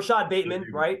years ago. Rashad Bateman,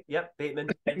 right? Yep, Bateman.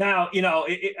 Now,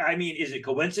 is it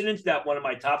coincidence that one of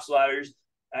my top sliders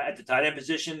at the tight end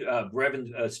position,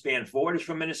 Brevin Spanford, is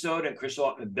from Minnesota, and Chris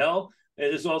Altman-Bell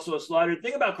is also a slider? The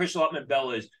thing about Chris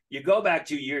Altman-Bell is you go back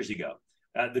 2 years ago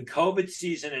The COVID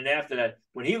season and after that,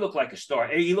 when he looked like a star,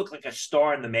 he looked like a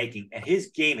star in the making, and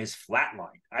his game has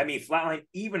flatlined. I mean, flatlined,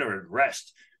 even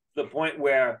regressed to the point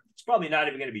where it's probably not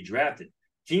even going to be drafted.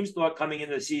 Teams thought coming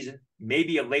into the season,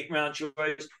 maybe a late round choice.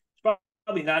 It's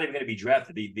probably not even going to be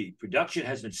drafted. The production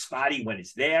has been spotty when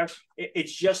it's there.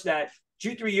 It's just that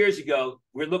 2-3 years ago,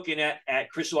 we're looking at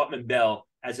Chris Autman-Bell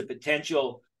as a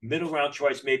potential middle round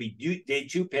choice, maybe day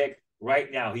 2 pick.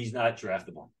 Right now, he's not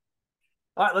draftable.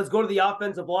 All right, let's go to the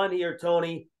offensive line here,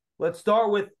 Tony. Let's start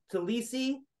with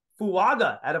Talisi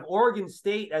Fuaga out of Oregon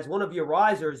State as one of your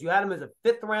risers. You had him as a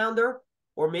 5th rounder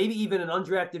or maybe even an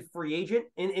undrafted free agent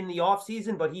in the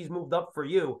offseason, but he's moved up for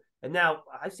you. And now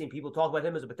I've seen people talk about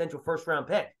him as a potential first-round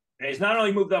pick. And he's not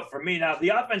only moved up for me. Now, the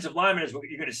offensive lineman is what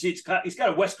you're going to see. He's got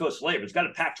a West Coast flavor. It's got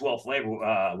a Pac-12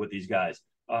 flavor with these guys,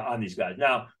 on these guys.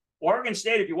 Now, Oregon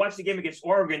State, if you watch the game against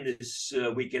Oregon this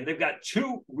weekend, they've got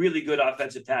 2 really good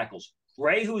offensive tackles.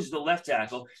 Gray, who's the left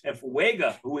tackle, and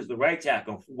Fuega, who is the right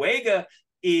tackle. Fuega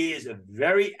is a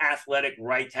very athletic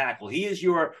right tackle. He is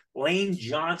your Lane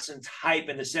Johnson type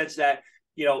in the sense that,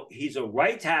 he's a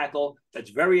right tackle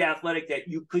that's very athletic that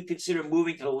you could consider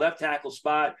moving to the left tackle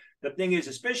spot. The thing is,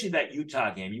 especially that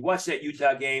Utah game, you watch that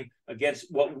Utah game against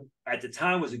what at the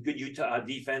time was a good Utah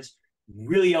defense,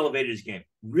 really elevated his game,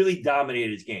 really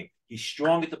dominated his game. He's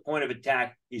strong at the point of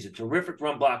attack. He's a terrific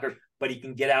run blocker, but he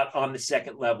can get out on the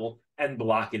second level and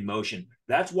block in motion.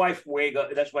 That's why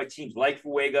teams like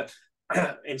Fuega.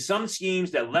 In some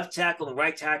schemes, that left tackle and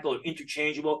right tackle are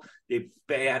interchangeable. They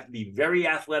have to be very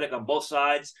athletic on both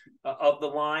sides of the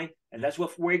line. And that's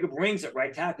what Fuega brings at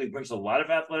right tackle. He brings a lot of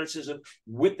athleticism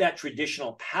with that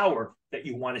traditional power that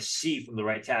you want to see from the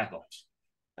right tackle.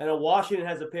 I know Washington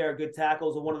has a pair of good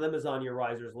tackles, and one of them is on your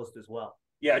risers list as well.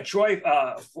 Yeah, Troy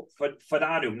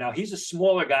Fautanu. Now, he's a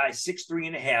smaller guy,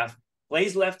 6'3.5",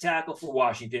 plays left tackle for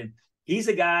Washington. He's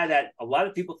a guy that a lot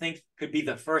of people think could be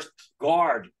the first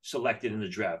guard selected in the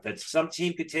draft, that some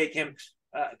team could take him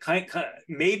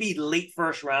maybe late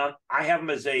first round. I have him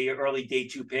as a early day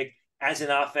 2 pick as an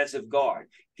offensive guard.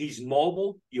 He's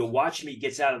mobile. You'll watch him. He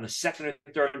gets out on the second or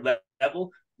third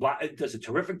level, does a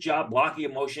terrific job blocking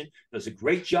in motion, does a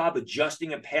great job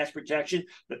adjusting and pass protection.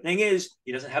 The thing is,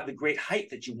 he doesn't have the great height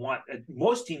that you want,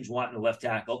 most teams want in the left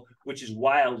tackle, which is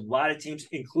why a lot of teams,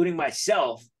 including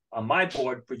myself, on my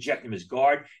board, project him as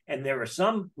guard. And there are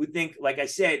some who think, like I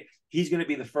said, he's going to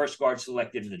be the first guard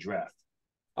selected in the draft.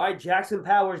 All right, Jackson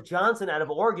Powers Johnson out of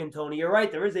Oregon, Tony. You're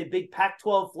right. There is a big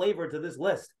Pac-12 flavor to this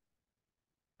list.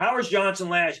 Powers Johnson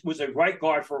was a right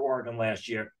guard for Oregon last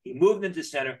year. He moved into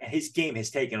center, and his game has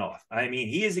taken off. I mean,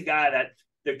 he is a guy that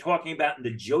they're talking about in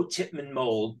the Joe Tippmann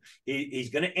mold. He's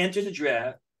going to enter the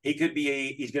draft. He's going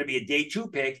to be a day 2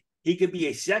 pick. He could be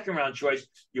a second-round choice.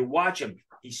 You watch him.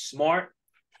 He's smart.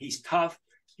 He's tough.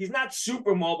 He's not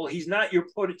super mobile. He's not your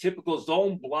prototypical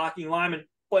zone blocking lineman,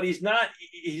 but he's not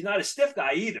a stiff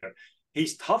guy either.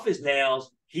 He's tough as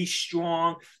nails. He's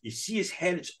strong. You see his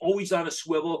head. It's always on a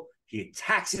swivel. He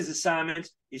attacks his assignments.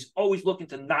 He's always looking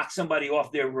to knock somebody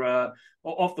off the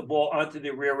ball onto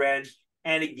their rear end.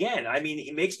 And again, I mean, he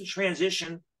makes the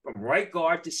transition from right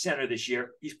guard to center this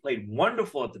year. He's played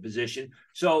wonderful at the position.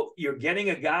 So you're getting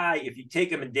a guy, if you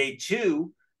take him in day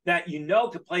 2, that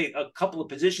could play a couple of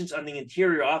positions on the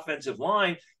interior offensive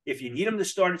line. If you need him to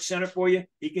start at center for you,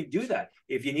 he can do that.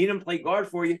 If you need him to play guard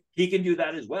for you, he can do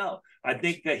that as well. I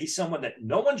think that he's someone that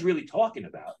no one's really talking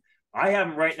about. I have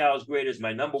him right now as great as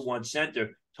my number 1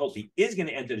 center. Told he is going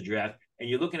to enter the draft, and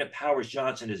you're looking at Powers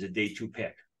Johnson as a day 2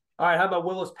 pick. All right, how about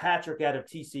Willis Patrick out of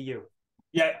TCU?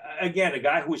 Yeah, again, a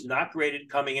guy who was not graded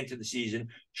coming into the season,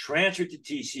 transferred to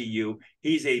TCU.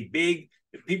 He's a big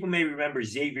 – people may remember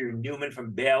Xavier Newman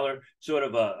from Baylor, sort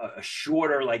of a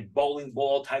shorter, like bowling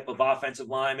ball type of offensive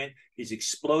lineman. He's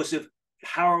explosive,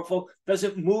 powerful,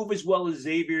 doesn't move as well as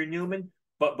Xavier Newman,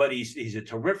 but he's a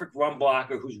terrific run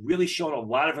blocker who's really shown a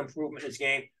lot of improvement in his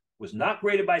game. Was not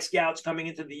graded by scouts coming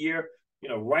into the year.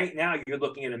 Right now you're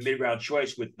looking at a mid-round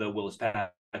choice with Willis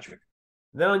Patrick.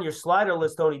 Then on your slider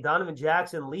list, Tony, Donovan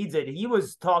Jackson leads it. He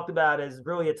was talked about as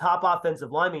really a top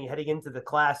offensive lineman heading into the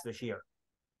class this year.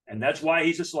 And that's why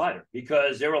he's a slider,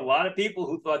 because there are a lot of people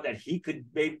who thought that he could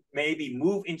maybe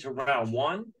move into round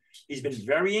 1. He's been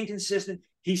very inconsistent.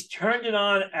 He's turned it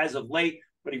on as of late,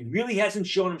 but he really hasn't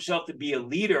shown himself to be a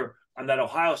leader on that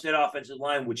Ohio State offensive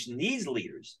line, which needs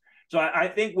leaders. So I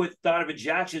think with Donovan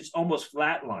Jackson, it's almost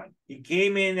flatline. He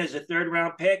came in as a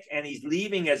 3rd-round pick, and he's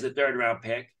leaving as a 3rd-round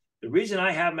pick. The reason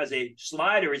I have him as a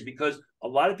slider is because a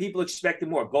lot of people expected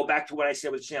more. Go back to what I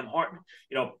said with Sam Hartman.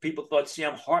 People thought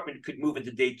Sam Hartman could move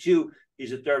into day 2.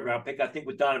 He's a 3rd-round pick. I think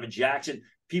with Donovan Jackson,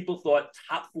 people thought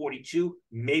top 42,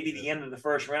 maybe the end of the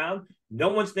 1st round. No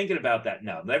one's thinking about that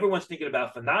now. Everyone's thinking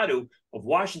about Fanatu of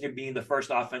Washington being the first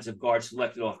offensive guard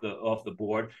selected off the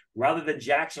board, rather than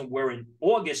Jackson, where in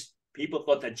August, people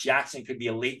thought that Jackson could be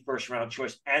a late 1st-round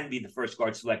choice and be the first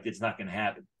guard selected. It's not going to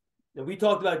happen. And we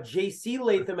talked about J.C.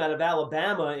 Latham out of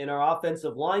Alabama in our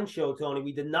offensive line show, Tony.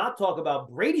 We did not talk about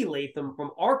Brady Latham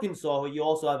from Arkansas, who you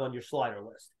also have on your slider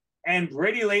list. And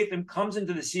Brady Latham comes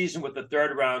into the season with the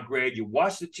 3rd-round grade. You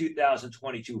watch the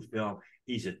 2022 film.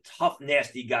 He's a tough,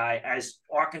 nasty guy, as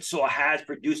Arkansas has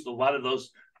produced a lot of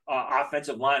those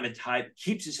offensive lineman type,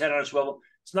 keeps his head on a swivel.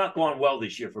 It's not going well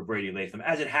this year for Brady Latham,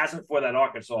 as it hasn't for that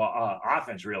Arkansas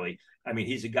offense, really. I mean,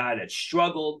 he's a guy that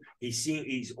struggled.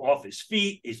 He's off his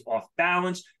feet. He's off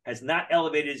balance, has not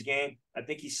elevated his game. I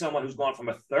think he's someone who's gone from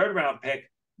a 3rd-round pick.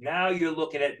 Now you're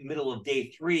looking at middle of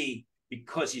day 3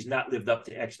 because he's not lived up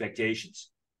to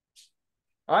expectations.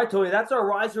 All right, Tony, that's our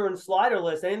riser and slider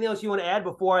list. Anything else you want to add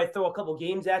before I throw a couple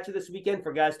games at you this weekend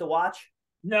for guys to watch?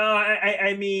 No,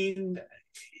 I mean,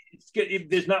 it's good.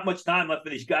 There's not much time left for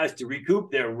these guys to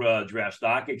recoup their draft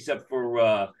stock, except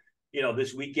for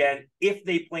this weekend if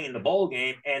they play in the bowl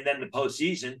game and then the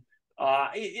postseason.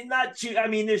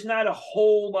 There's not a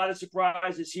whole lot of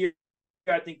surprises here.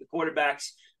 I think the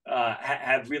quarterbacks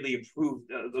have really improved.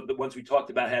 The ones we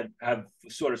talked about have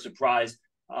sort of surprised.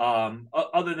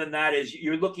 Other than that, is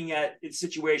you're looking at a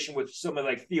situation with someone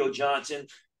like Theo Johnson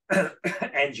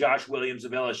and Josh Williams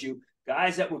of LSU,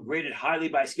 guys that were graded highly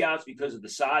by scouts because of the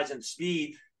size and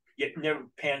speed, yet never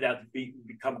panned out to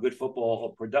become good football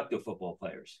or productive football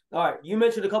players. All right, you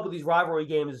mentioned a couple of these rivalry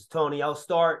games, Tony. I'll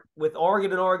start with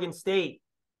Oregon and Oregon State.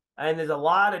 And there's a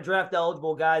lot of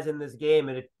draft-eligible guys in this game,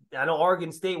 and I know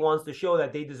Oregon State wants to show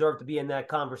that they deserve to be in that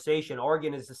conversation.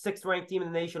 Oregon is the 6th-ranked team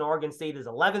in the nation. Oregon State is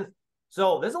 11th.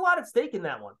 So there's a lot at stake in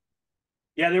that one.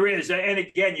 Yeah, there is. And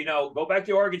again, go back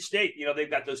to Oregon State. They've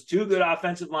got those 2 good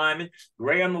offensive linemen,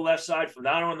 Gray on the left side,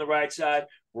 Fanano on the right side.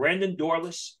 Brandon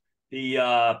Dorless, the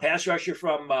pass rusher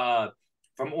from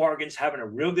Oregon's having a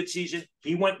real good season.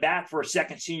 He went back for a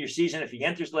 2nd senior season. If he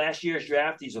enters last year's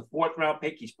draft, he's a 4th-round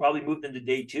pick. He's probably moved into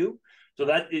day 2.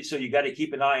 So you got to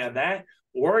keep an eye on that.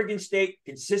 Oregon State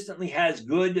consistently has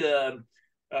good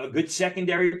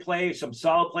secondary play, some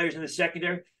solid players in the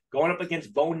secondary, going up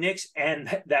against Bo Nix and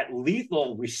that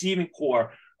lethal receiving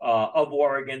core of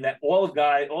Oregon, that all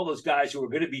those guys who are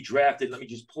going to be drafted. Let me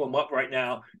just pull them up right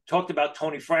now. Talked about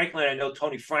Tony Franklin. I know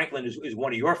Tony Franklin is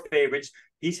one of your favorites.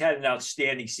 He's had an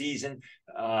outstanding season.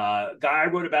 Guy I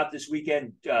wrote about this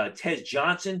weekend, Tez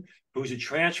Johnson, who's a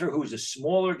transfer, who's a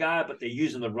smaller guy, but they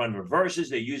use him to run reverses.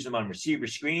 They use him on receiver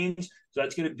screens. So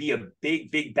that's going to be a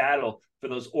big, big battle for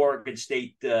those Oregon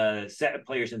State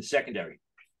players in the secondary.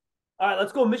 All right,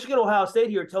 let's go Michigan, Ohio State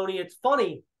here, Tony. It's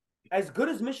funny, as good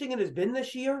as Michigan has been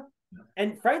this year,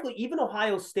 and frankly, even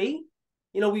Ohio State,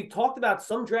 we've talked about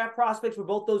some draft prospects for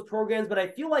both those programs, but I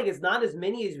feel like it's not as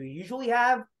many as we usually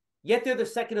have, yet they're the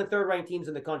 2nd and 3rd-ranked teams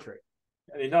in the country.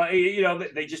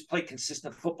 They just play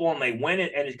consistent football and they win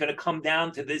it, and it's going to come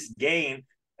down to this game,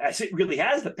 as it really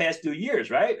has the past 2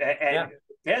 years, right? And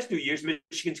the past 2 years,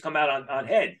 Michigan's come out on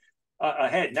ahead.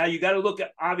 Now you got to look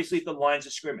at, obviously, the lines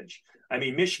of scrimmage. I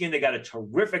mean, Michigan, they got a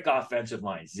terrific offensive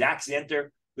line. Zach Zenter,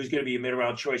 who's going to be a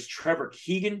mid-round choice. Trevor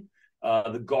Keegan,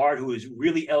 the guard who has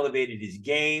really elevated his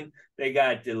game. They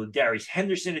got Darius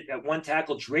Henderson at one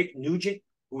tackle. Drake Nugent,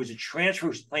 who is a transfer,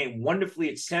 who's playing wonderfully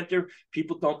at center.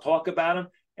 People don't talk about him.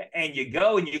 And you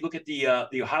go and you look at the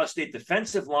Ohio State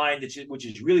defensive line, which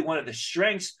is really one of the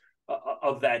strengths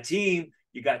of that team.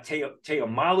 You got Teo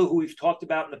Malu, who we've talked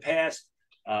about in the past,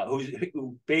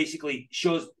 who basically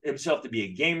shows himself to be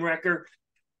a game wrecker.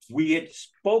 We had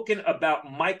spoken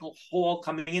about Michael Hall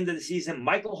coming into the season.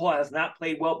 Michael Hall has not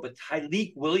played well, but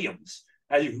Tyleek Williams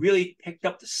has really picked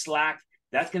up the slack.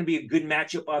 That's going to be a good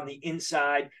matchup on the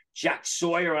inside. Jack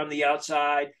Sawyer on the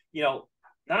outside. Not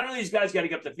only these guys got to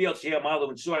get up the field, Teo Malu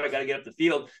and Sawyer got to get up the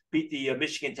field, beat the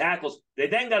Michigan tackles. They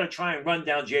then got to try and run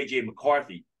down J.J.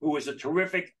 McCarthy, who is a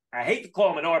terrific, I hate to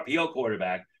call him an RPO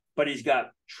quarterback, but he's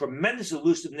got tremendous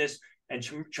elusiveness and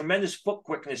tremendous foot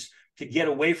quickness to get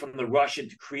away from the rush and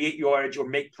to create yardage or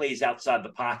make plays outside the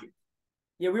pocket.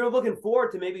 Yeah, we were looking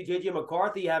forward to maybe J.J.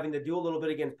 McCarthy having to do a little bit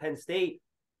against Penn State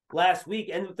last week,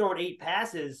 ended up throwing 8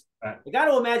 passes. Right. I got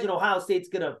to imagine Ohio State's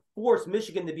going to force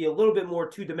Michigan to be a little bit more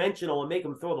two-dimensional and make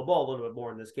them throw the ball a little bit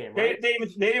more in this game, right? They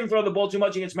didn't throw the ball too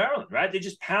much against Maryland, right? They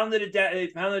just pounded it down. They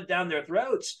pounded it down their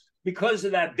throats because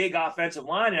of that big offensive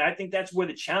line. And I think that's where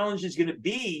the challenge is going to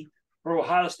be for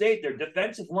Ohio State. Their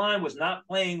defensive line was not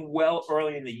playing well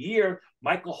early in the year.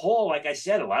 Michael Hall, like I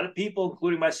said, a lot of people,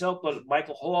 including myself, thought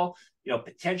Michael Hall,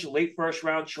 potential late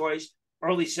first-round choice,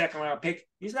 early second-round pick.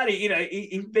 He's not,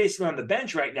 he's basically on the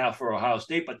bench right now for Ohio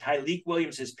State, but Tyleik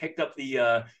Williams has picked up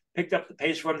the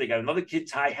pace for him. They got another kid,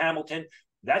 Ty Hamilton.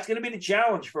 That's going to be the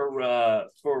challenge for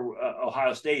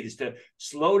Ohio State, is to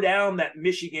slow down that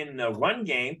Michigan run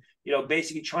game,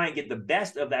 basically try and get the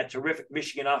best of that terrific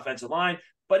Michigan offensive line.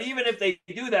 But even if they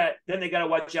do that, then they got to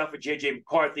watch out for J.J.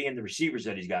 McCarthy and the receivers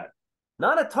that he's got.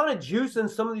 Not a ton of juice in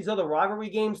some of these other rivalry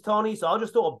games, Tony, so I'll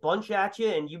just throw a bunch at you,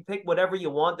 and you pick whatever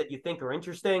you want that you think are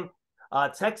interesting.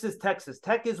 Texas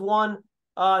Tech is one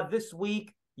this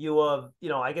week. You have,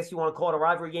 I guess you want to call it a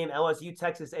rivalry game, LSU,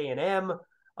 Texas A&M.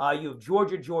 You have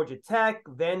Georgia Tech,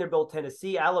 Vanderbilt,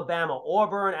 Tennessee, Alabama,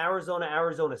 Auburn,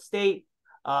 Arizona State,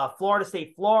 Florida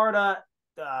State, Florida,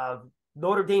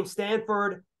 Notre Dame,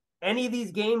 Stanford. Any of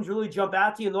these games really jump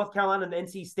out to you, North Carolina and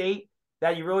NC State,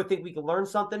 that you really think we can learn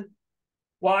something?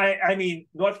 Well, I mean,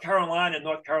 North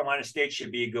Carolina State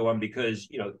should be a good one because,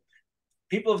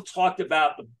 people have talked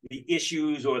about the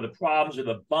issues or the problems or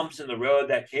the bumps in the road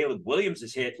that Caleb Williams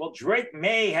has hit. Well, Drake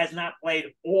May has not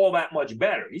played all that much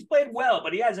better. He's played well,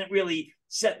 but he hasn't really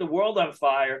set the world on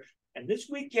fire. And this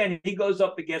weekend, he goes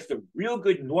up against a real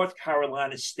good North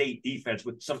Carolina State defense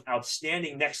with some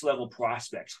outstanding next-level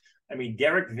prospects. I mean,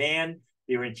 Derek Van,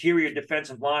 their interior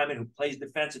defensive lineman who plays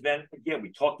defensive end. Again,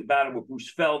 we talked about him with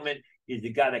Bruce Feldman. He's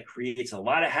the guy that creates a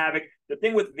lot of havoc. The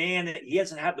thing with Van, he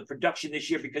hasn't had the production this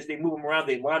year because they move him around.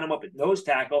 They line him up at nose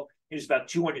tackle. He's about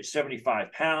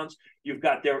 275 pounds. You've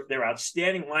got their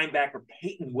outstanding linebacker,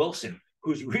 Peyton Wilson,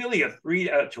 who's really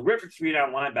a terrific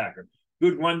three-down linebacker.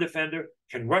 Good run defender,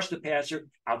 can rush the passer,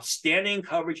 outstanding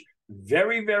coverage,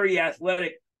 very, very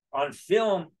athletic. On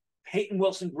film, Peyton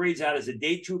Wilson grades out as a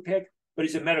day 2 pick, but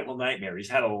he's a medical nightmare. He's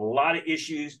had a lot of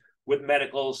issues with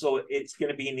medical, so it's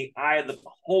going to be in the eye of the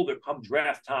beholder come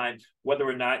draft time whether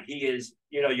or not he is,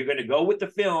 you're going to go with the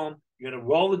film, you're going to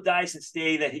roll the dice and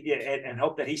and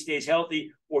hope that he stays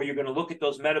healthy, or you're going to look at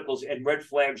those medicals and red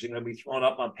flags are going to be thrown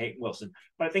up on Peyton Wilson.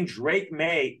 But I think Drake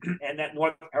May and that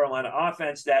North Carolina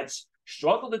offense that's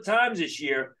struggled at times this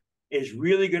year is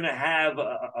really going to have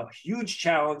a huge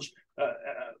challenge,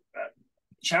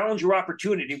 challenge or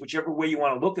opportunity, whichever way you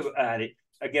want to look at it,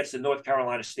 against the North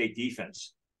Carolina State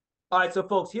defense. All right, so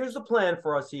folks, here's the plan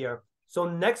for us here. So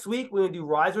next week, we're going to do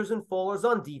risers and fallers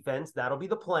on defense. That'll be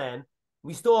the plan.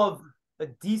 We still have a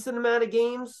decent amount of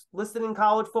games listed in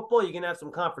college football. You're going to have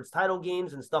some conference title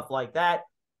games and stuff like that.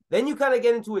 Then you kind of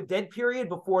get into a dead period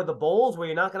before the bowls where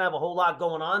you're not going to have a whole lot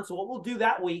going on. So what we'll do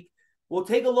that week, we'll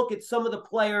take a look at some of the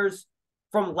players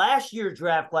from last year's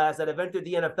draft class that have entered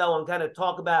the NFL and kind of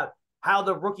talk about how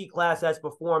the rookie class has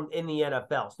performed in the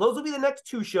NFL. So those will be the next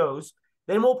 2 shows.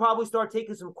 Then we'll probably start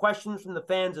taking some questions from the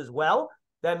fans as well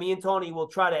that me and Tony will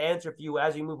try to answer for you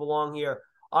as we move along here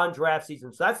on draft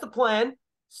season. So that's the plan.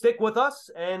 Stick with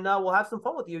us, and we'll have some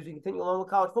fun with you as we continue along with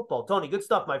college football. Tony, good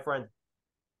stuff, my friend.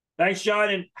 Thanks, John,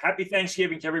 and happy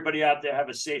Thanksgiving to everybody out there. Have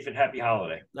a safe and happy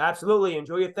holiday. Absolutely.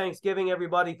 Enjoy your Thanksgiving,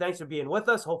 everybody. Thanks for being with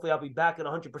us. Hopefully I'll be back at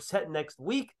 100% next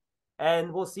week,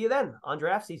 and we'll see you then on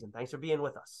draft season. Thanks for being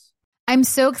with us. I'm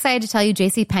so excited to tell you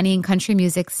JCPenney and country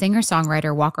music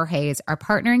singer-songwriter Walker Hayes are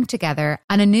partnering together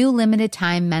on a new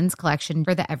limited-time men's collection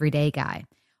for the everyday guy.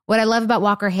 What I love about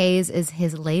Walker Hayes is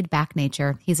his laid-back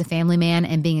nature. He's a family man,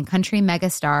 and being a country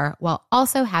megastar while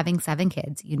also having 7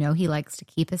 kids, he likes to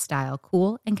keep his style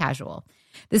cool and casual.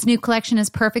 This new collection is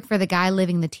perfect for the guy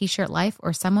living the t-shirt life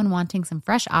or someone wanting some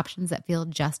fresh options that feel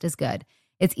just as good.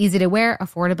 It's easy to wear,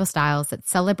 affordable styles that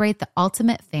celebrate the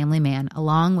ultimate family man,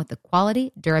 along with the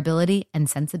quality, durability, and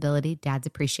sensibility dads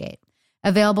appreciate.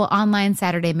 Available online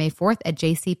Saturday, May 4th at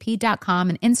jcp.com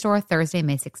and in-store Thursday,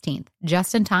 May 16th.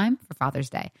 Just in time for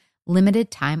Father's Day. Limited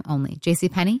time only.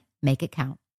 JCPenney, make it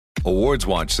count. Awards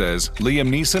Watch says Liam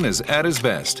Neeson is at his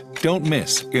best. Don't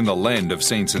miss In the Land of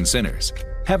Saints and Sinners.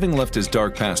 Having left his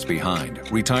dark past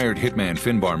behind, retired hitman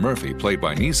Finbar Murphy, played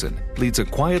by Neeson, leads a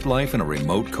quiet life in a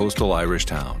remote coastal Irish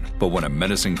town. But when a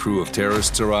menacing crew of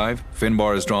terrorists arrive,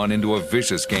 Finbar is drawn into a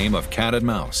vicious game of cat and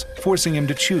mouse, forcing him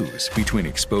to choose between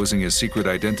exposing his secret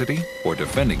identity or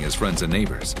defending his friends and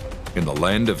neighbors. In the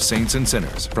Land of Saints and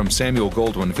Sinners, from Samuel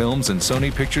Goldwyn Films and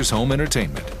Sony Pictures Home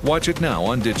Entertainment. Watch it now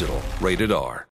on digital. Rated R.